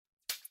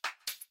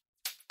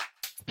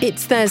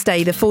It's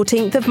Thursday, the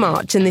 14th of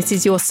March, and this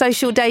is your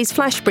Social Days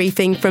flash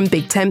briefing from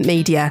Big Tent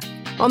Media.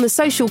 On the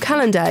social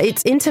calendar,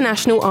 it's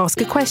International Ask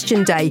a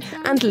Question Day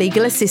and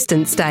Legal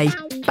Assistance Day.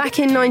 Back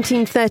in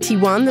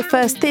 1931, the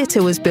first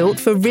theatre was built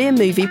for rear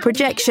movie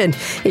projection.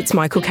 It's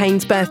Michael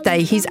Caine's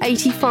birthday. He's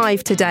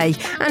 85 today.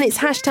 And it's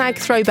hashtag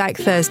Throwback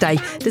Thursday.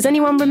 Does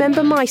anyone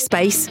remember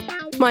MySpace?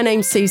 My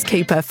name's Suze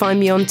Cooper. Find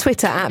me on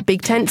Twitter at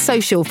Big Tent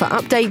Social for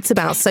updates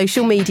about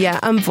social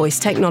media and voice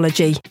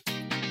technology.